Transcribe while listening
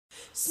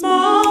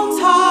Small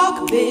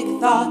talk,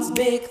 big thoughts,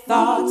 big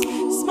thoughts.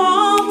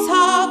 Small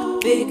talk,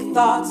 big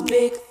thoughts,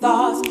 big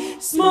thoughts.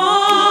 Small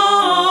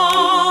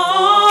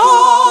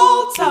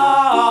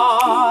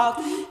talk,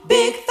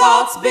 big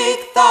thoughts, big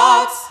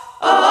thoughts.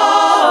 Oh.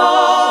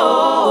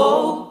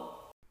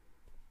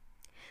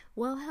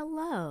 Well,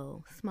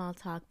 hello, Small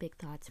Talk, Big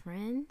Thoughts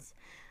friends.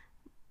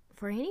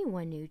 For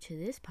anyone new to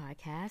this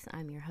podcast,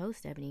 I'm your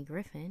host, Ebony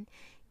Griffin.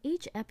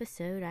 Each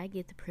episode, I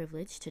get the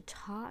privilege to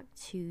talk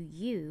to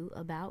you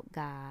about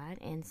God,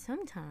 and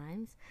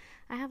sometimes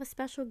I have a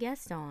special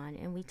guest on,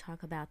 and we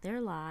talk about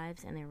their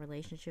lives and their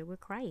relationship with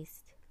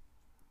Christ.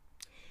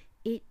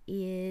 It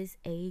is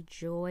a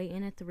joy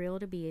and a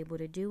thrill to be able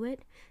to do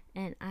it,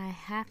 and I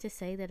have to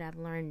say that I've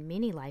learned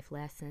many life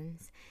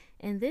lessons.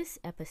 In this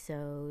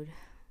episode,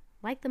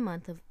 like the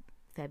month of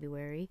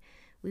February,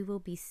 we will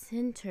be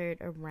centered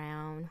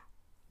around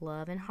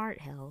love and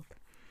heart health.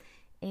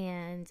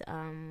 And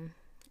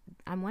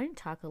I want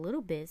to talk a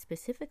little bit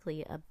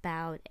specifically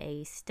about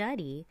a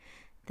study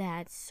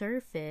that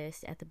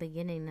surfaced at the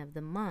beginning of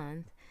the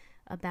month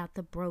about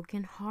the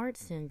broken heart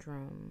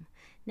syndrome.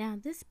 Now,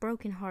 this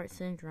broken heart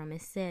syndrome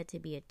is said to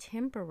be a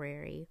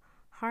temporary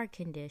heart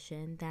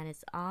condition that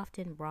is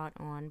often brought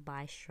on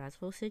by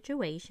stressful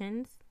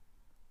situations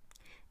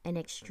and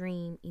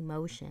extreme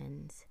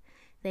emotions.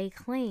 They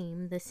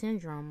claim the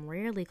syndrome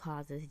rarely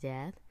causes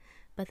death,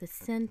 but the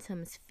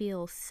symptoms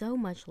feel so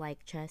much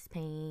like chest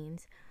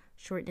pains,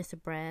 shortness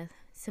of breath,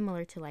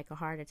 similar to like a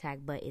heart attack,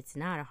 but it's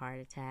not a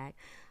heart attack.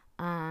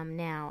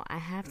 Now, I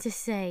have to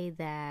say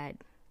that,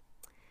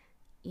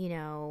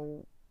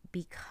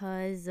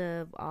 because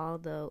of all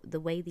the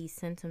way these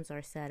symptoms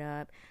are set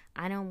up,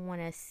 I don't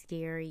want to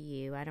scare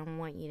you. I don't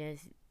want you to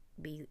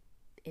be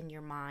in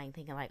your mind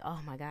thinking like, oh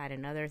my God,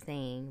 another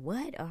thing.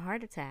 What? A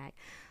heart attack?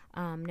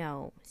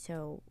 No.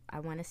 So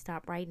I want to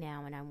stop right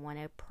now, and I want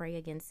to pray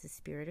against the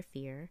spirit of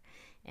fear,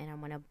 and I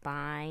want to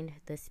bind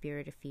the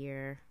spirit of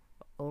fear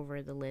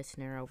over the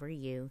listener, over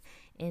you,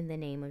 in the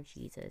name of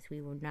Jesus. We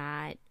will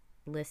not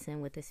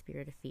listen with the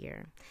spirit of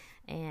fear.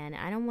 And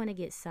I don't want to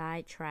get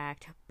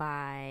sidetracked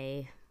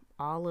by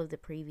all of the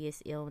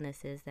previous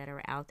illnesses that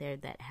are out there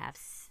that have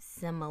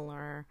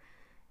similar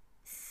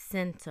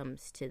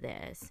symptoms to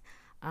this.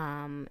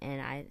 And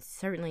I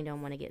certainly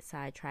don't want to get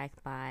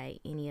sidetracked by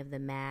any of the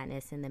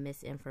madness and the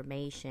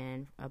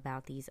misinformation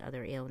about these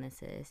other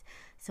illnesses.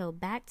 So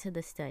back to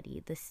the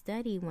study. The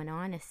study went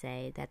on to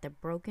say that the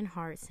broken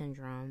heart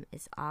syndrome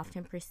is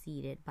often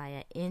preceded by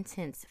an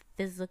intense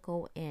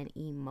physical and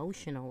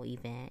emotional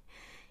event.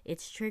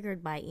 It's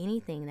triggered by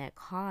anything that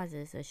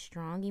causes a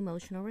strong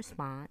emotional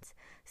response,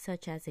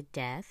 such as a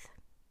death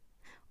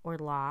or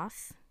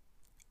loss.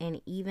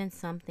 And even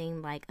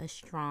something like a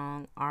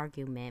strong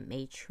argument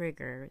may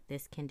trigger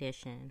this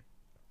condition.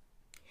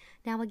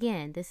 Now,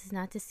 again, this is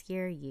not to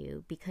scare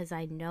you, because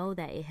I know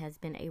that it has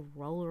been a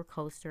roller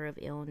coaster of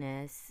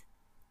illness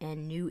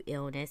and new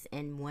illness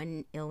and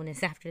one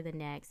illness after the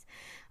next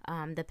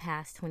the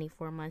past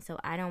 24 months. So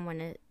I don't want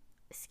to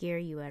scare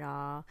you at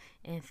all.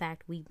 In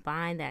fact, we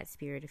bind that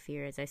spirit of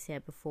fear, as I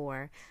said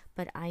before,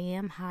 but I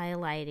am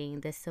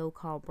highlighting the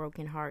so-called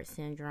broken heart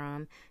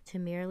syndrome to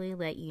merely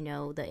let you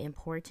know the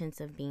importance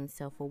of being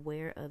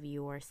self-aware of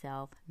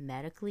yourself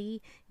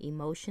medically,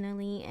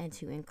 emotionally, and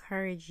to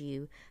encourage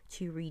you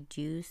to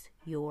reduce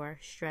your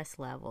stress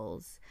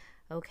levels.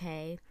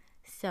 Okay,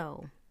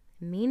 so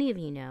many of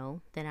you know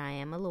that I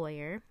am a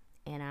lawyer,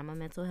 and I'm a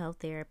mental health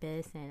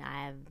therapist, and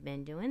I've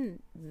been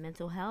doing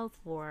mental health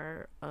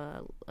for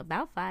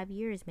about 5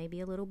 years, maybe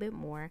a little bit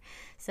more.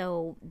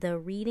 So the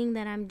reading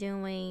that I'm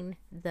doing,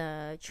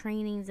 the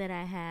trainings that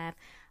I have,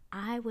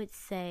 I would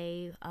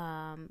say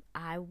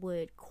I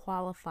would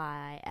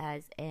qualify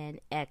as an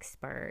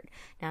expert.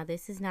 Now,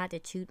 this is not to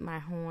toot my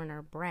horn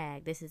or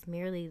brag. This is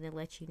merely to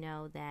let you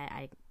know that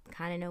I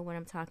kind of know what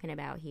I'm talking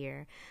about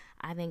here.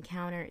 I've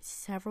encountered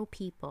several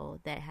people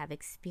that have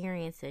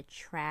experienced a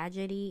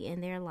tragedy in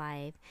their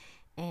life,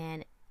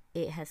 and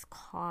it has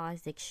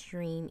caused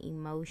extreme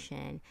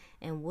emotion.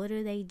 And what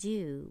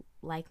do?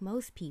 Like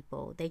most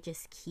people, they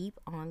just keep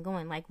on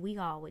going, like we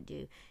all would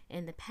do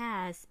in the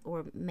past,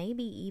 or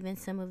maybe even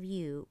some of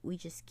you. We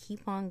just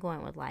keep on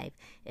going with life.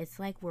 It's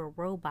like we're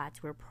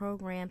robots. We're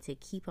programmed to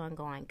keep on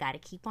going. Got to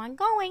keep on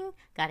going.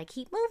 Got to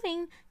keep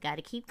moving. Got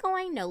to keep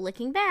going. No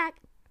looking back.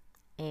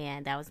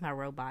 And that was my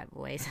robot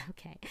voice.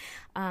 Okay.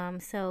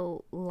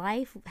 So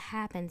life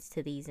happens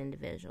to these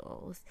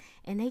individuals,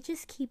 and they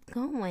just keep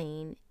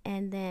going.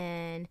 And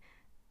then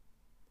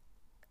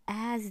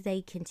as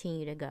they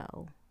continue to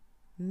go,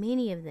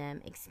 many of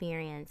them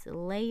experience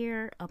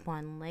layer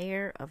upon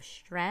layer of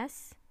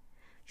stress,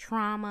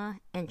 trauma,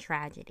 and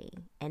tragedy.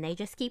 And they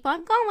just keep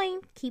on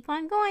going. Keep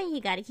on going.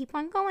 You got to keep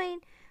on going.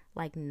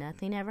 Like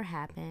nothing ever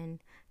happened.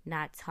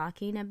 Not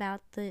talking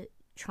about the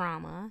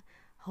trauma,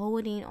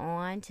 holding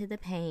on to the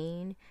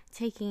pain,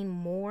 taking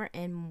more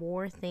and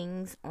more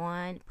things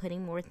on,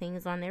 putting more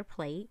things on their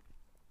plate,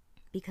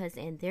 because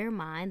in their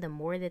mind, the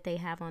more that they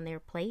have on their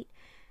plate,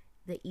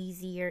 the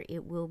easier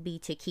it will be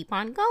to keep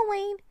on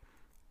going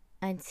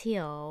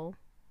until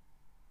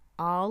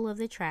all of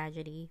the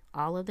tragedy,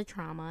 all of the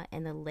trauma,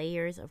 and the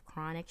layers of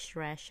chronic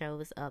stress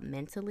shows up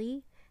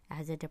mentally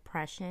as a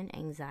depression,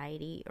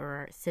 anxiety,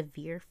 or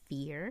severe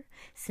fear,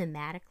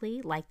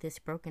 somatically, like this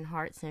broken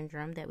heart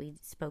syndrome that we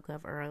spoke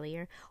of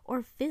earlier,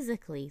 or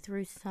physically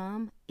through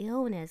some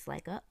illness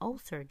like an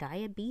ulcer,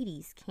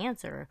 diabetes,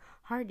 cancer,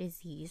 heart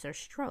disease, or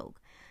stroke.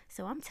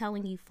 So I'm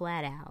telling you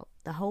flat out,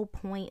 the whole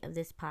point of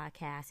this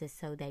podcast is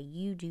so that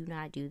you do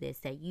not do this,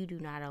 that you do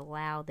not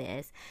allow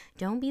this.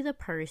 Don't be the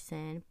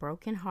person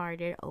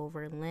brokenhearted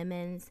over the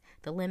lemons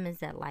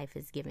that life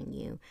is giving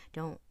you.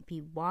 Don't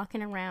be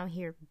walking around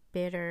here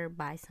bitter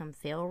by some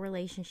failed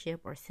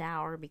relationship or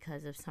sour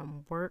because of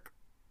some work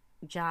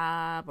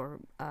job or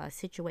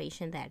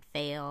situation that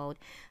failed.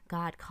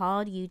 God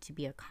called you to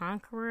be a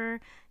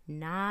conqueror,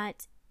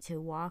 not to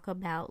walk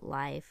about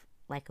life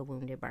like a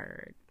wounded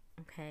bird.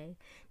 Okay.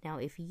 Now,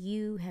 if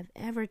you have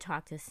ever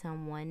talked to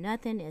someone,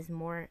 nothing is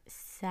more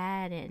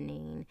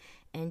saddening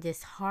and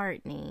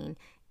disheartening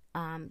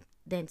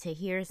than to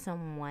hear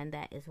someone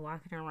that is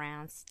walking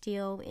around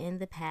still in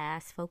the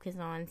past, focused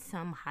on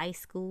some high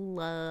school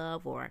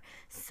love or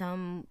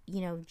some,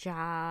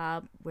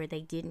 job where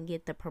they didn't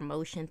get the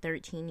promotion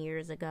 13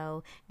 years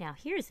ago. Now,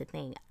 here's the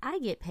thing. I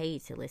get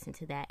paid to listen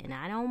to that, and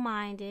I don't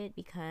mind it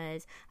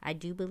because I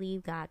do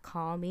believe God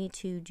called me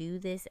to do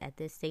this at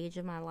this stage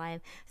of my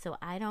life. So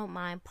I don't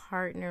mind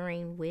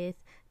partnering with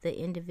the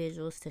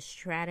individuals to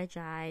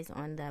strategize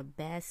on the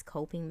best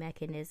coping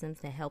mechanisms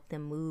to help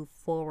them move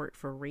forward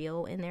for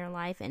real in their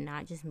life and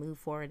not just move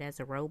forward as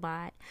a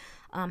robot.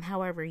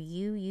 However,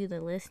 you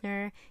the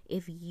listener,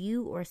 if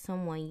you or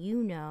someone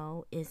you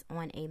know is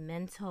on a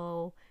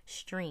mental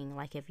string,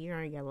 like if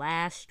you're on your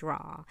last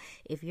straw,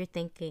 if you're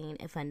thinking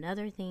if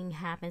another thing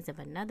happens, if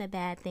another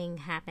bad thing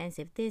happens,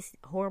 if this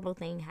horrible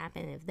thing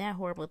happens, if that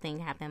horrible thing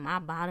happens, my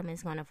bottom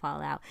is going to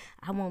fall out.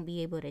 I won't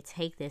be able to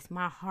take this.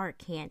 My heart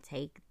can't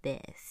take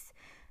this.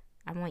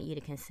 I want you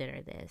to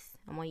consider this.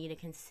 I want you to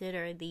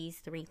consider these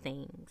 3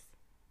 things.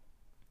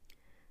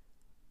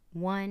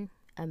 1,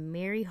 a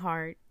merry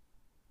heart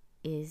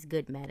is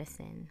good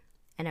medicine,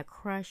 and a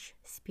crushed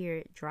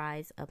spirit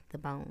dries up the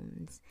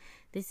bones.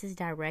 This is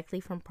directly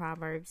from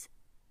Proverbs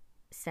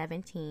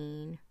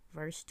 17,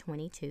 verse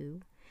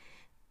 22.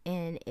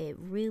 And it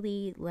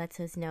really lets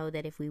us know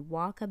that if we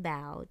walk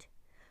about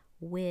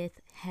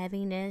with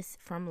heaviness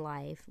from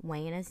life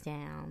weighing us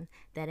down,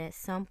 that at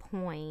some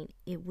point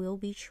it will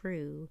be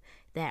true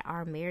that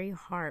our merry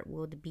heart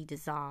will be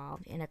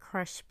dissolved and a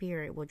crushed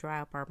spirit will dry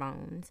up our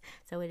bones.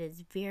 So it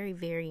is very,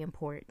 very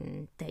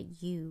important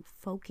that you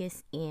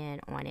focus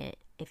in on it.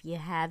 If you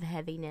have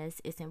heaviness,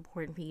 it's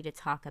important for you to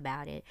talk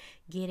about it.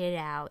 Get it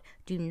out.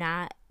 Do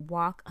not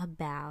walk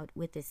about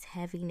with this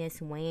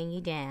heaviness weighing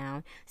you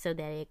down so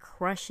that it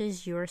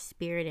crushes your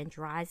spirit and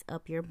dries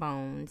up your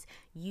bones.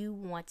 You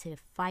want to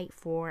fight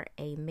for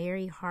a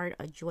merry heart,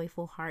 a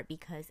joyful heart,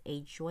 because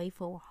a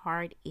joyful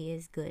heart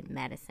is good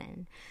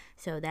medicine.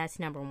 So that's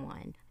number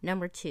 1.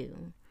 Number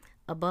 2,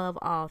 above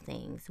all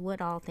things.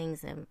 What all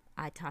things am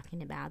I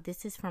talking about?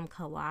 This is from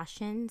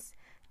Colossians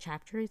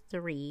chapter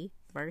 3,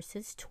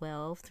 verses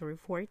 12 through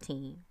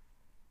 14.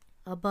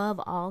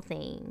 Above all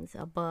things,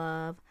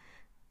 above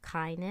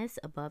kindness,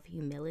 above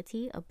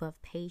humility,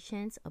 above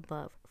patience,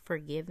 above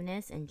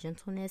forgiveness and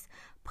gentleness,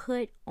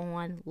 put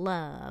on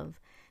love,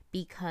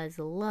 because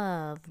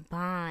love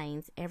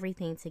binds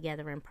everything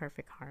together in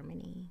perfect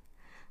harmony.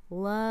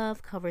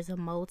 Love covers a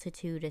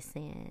multitude of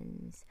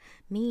sins,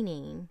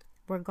 meaning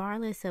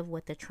regardless of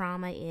what the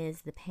trauma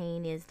is, the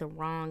pain is, the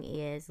wrong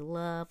is,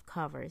 love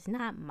covers.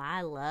 Not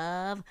my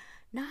love,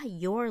 not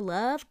your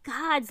love,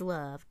 God's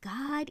love.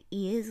 God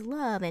is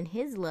love, and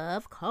his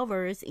love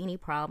covers any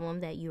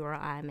problem that you or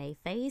I may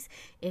face.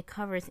 It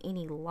covers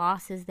any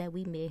losses that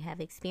we may have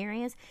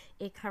experienced.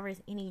 It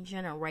covers any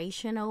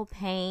generational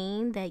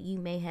pain that you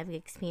may have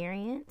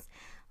experienced.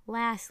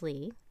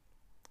 Lastly,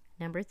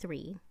 number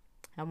 3,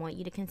 I want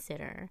you to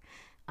consider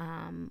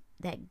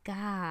that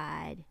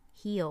God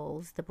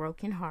heals the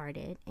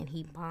brokenhearted and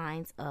he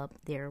binds up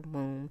their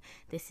wound.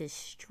 This is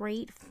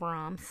straight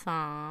from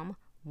Psalm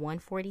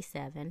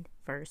 147,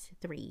 verse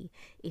 3.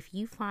 If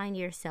you find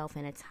yourself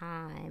in a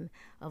time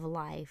of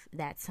life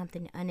that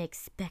something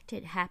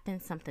unexpected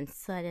happened, something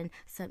sudden,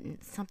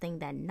 something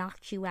that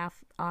knocked you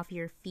off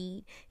your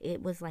feet,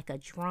 it was like a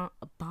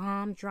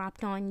bomb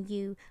dropped on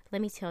you.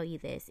 Let me tell you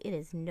this, it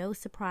is no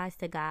surprise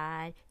to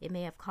God. It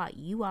may have caught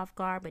you off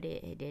guard, but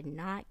it did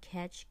not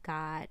catch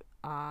God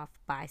off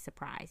by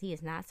surprise. He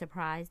is not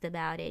surprised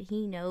about it.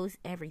 He knows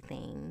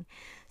everything.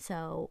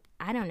 So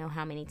I don't know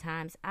how many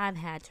times I've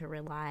had to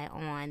rely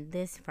on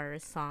this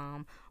verse,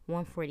 Psalm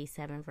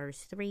 147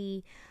 verse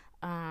 3,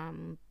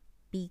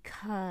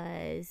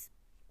 because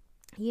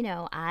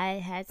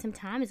I had some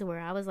times where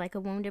I was like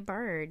a wounded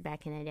bird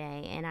back in the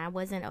day, and I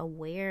wasn't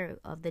aware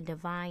of the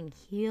divine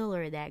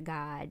healer that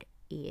God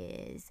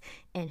is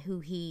and who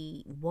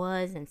he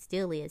was and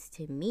still is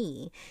to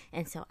me.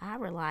 And so I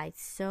relied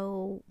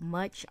so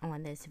much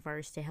on this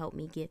verse to help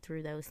me get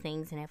through those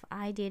things. And if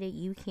I did it,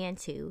 you can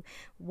too.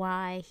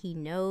 Why? He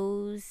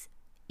knows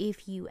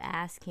if you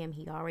ask him,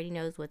 he already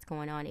knows what's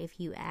going on. If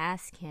you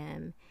ask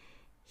him,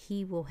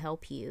 he will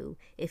help you.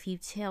 If you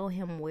tell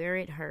him where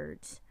it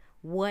hurts,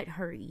 what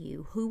hurt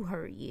you, who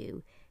hurt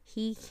you,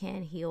 he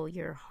can heal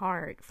your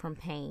heart from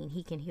pain.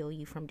 He can heal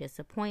you from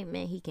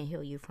disappointment. He can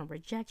heal you from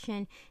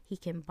rejection. He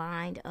can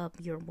bind up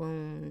your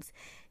wounds.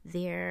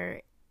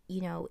 There,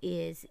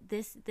 is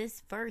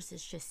this verse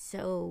is just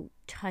so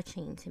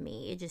touching to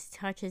me. It just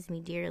touches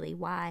me dearly.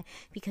 Why?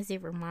 Because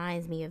it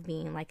reminds me of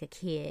being like a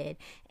kid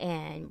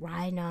and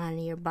riding on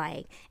your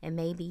bike, and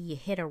maybe you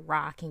hit a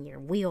rock and your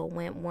wheel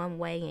went one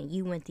way and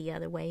you went the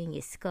other way, and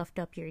you scuffed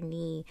up your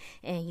knee,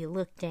 and you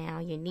look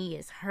down, your knee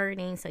is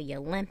hurting, so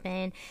you're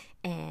limping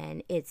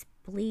and it's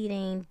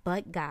bleeding.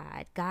 But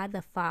God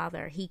the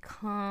Father, he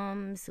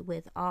comes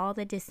with all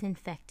the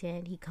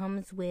disinfectant. He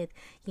comes with,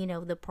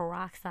 the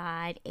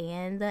peroxide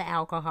and the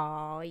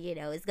alcohol.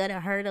 It's going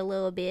to hurt a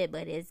little bit,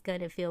 but it's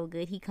going to feel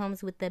good. He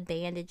comes with the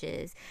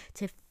bandages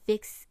to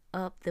fix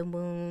up the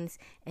wounds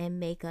and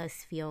make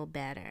us feel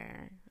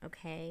better.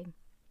 Okay?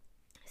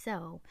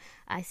 So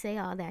I say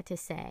all that to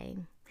say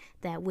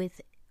that with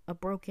a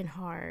broken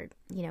heart,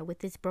 with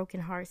this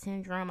broken heart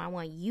syndrome, I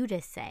want you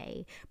to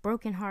say,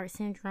 broken heart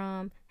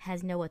syndrome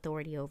has no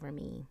authority over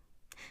me.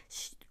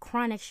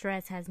 Chronic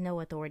stress has no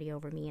authority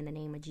over me in the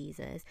name of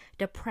Jesus.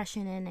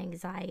 Depression and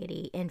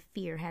anxiety and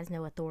fear has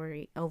no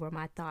authority over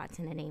my thoughts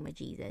in the name of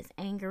Jesus.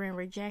 Anger and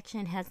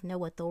rejection has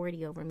no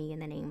authority over me in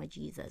the name of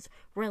Jesus.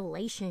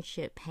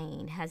 Relationship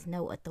pain has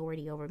no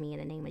authority over me in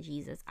the name of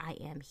Jesus. I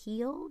am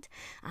healed.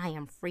 I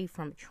am free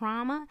from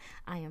trauma.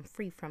 I am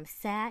free from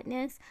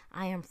sadness.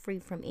 I am free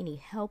from any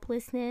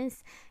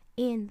helplessness.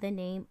 In the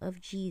name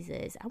of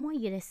Jesus. I want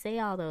you to say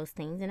all those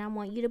things, and I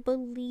want you to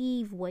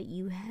believe what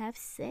you have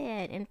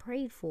said and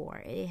prayed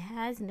for. It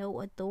has no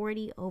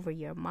authority over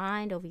your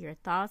mind, over your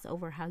thoughts,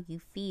 over how you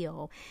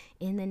feel,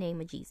 in the name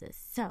of Jesus.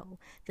 So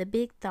the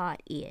big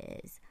thought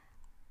is,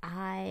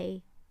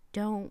 I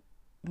don't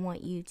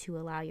want you to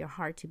allow your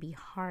heart to be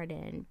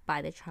hardened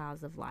by the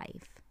trials of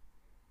life.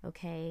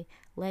 Okay?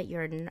 Let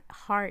your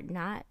heart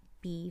not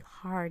be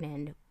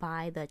hardened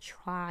by the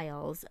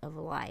trials of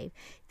life.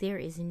 There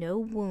is no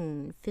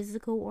wound,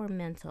 physical or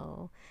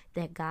mental,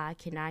 that God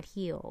cannot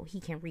heal. He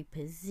can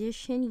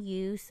reposition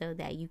you so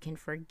that you can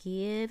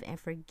forgive and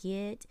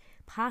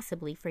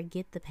possibly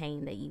forget the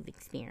pain that you've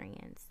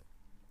experienced.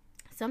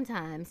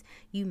 Sometimes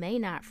you may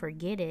not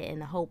forget it,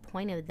 and the whole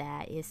point of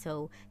that is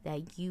so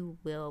that you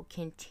will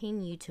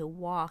continue to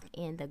walk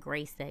in the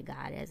grace that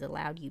God has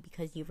allowed you,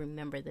 because you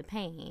remember the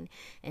pain.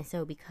 And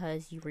so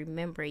because you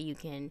remember, you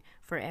can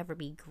forever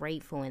be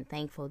grateful and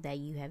thankful that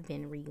you have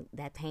been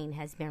that pain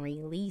has been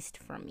released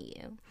from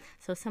you.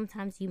 So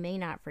sometimes you may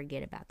not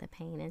forget about the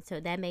pain, and so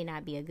that may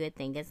not be a good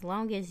thing, as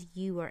long as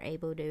you are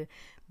able to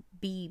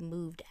be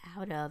moved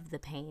out of the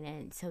pain,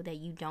 and so that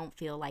you don't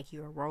feel like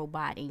you're a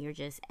robot and you're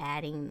just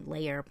adding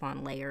layer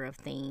upon layer of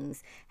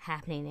things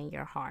happening in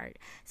your heart.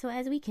 So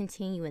as we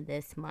continue in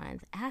this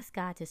month, ask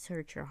God to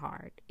search your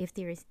heart. If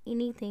there is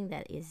anything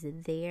that is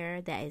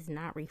there that is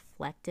not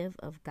reflective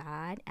of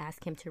God,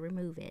 ask him to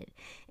remove it.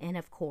 And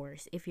of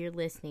course, if you're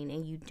listening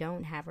and you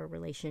don't have a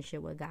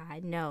relationship with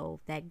God, know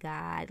that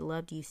God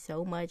loved you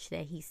so much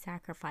that he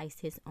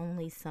sacrificed his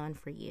only son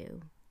for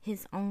you.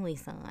 His only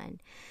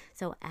son.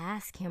 So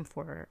ask him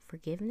for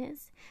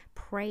forgiveness.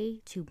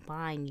 Pray to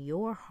bind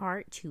your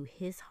heart to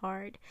his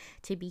heart,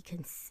 to be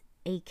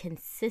a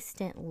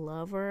consistent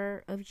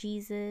lover of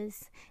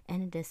Jesus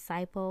and a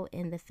disciple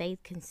in the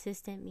faith.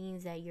 Consistent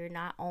means that you're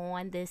not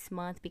on this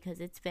month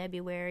because it's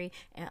February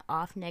and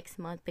off next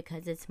month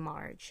because it's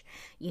March.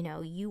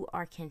 You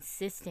are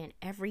consistent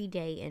every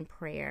day in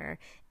prayer,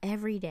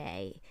 every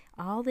day.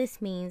 All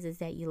this means is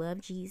that you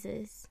love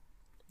Jesus,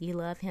 you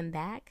love him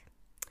back,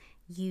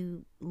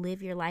 you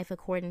live your life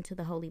according to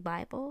the Holy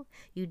Bible.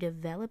 You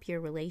develop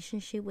your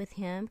relationship with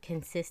him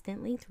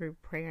consistently through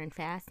prayer and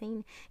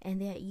fasting,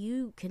 and that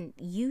you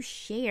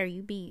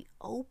be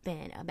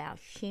open about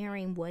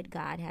sharing what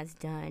God has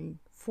done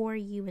for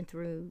you and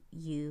through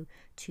you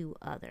to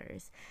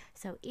others.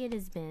 So it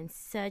has been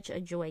such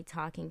a joy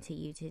talking to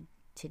you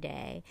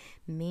today.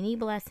 Many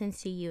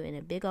blessings to you and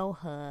a big old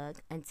hug.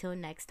 Until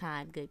next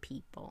time, good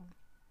people.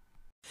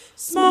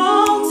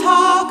 Small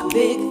talk,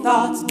 big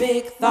thoughts,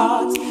 big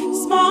thoughts.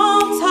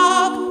 Small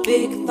talk,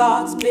 big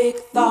thoughts, big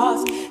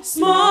thoughts.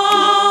 Small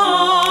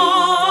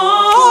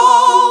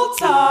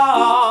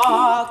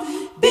talk,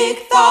 big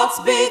thoughts,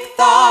 big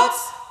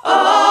thoughts.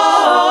 Oh.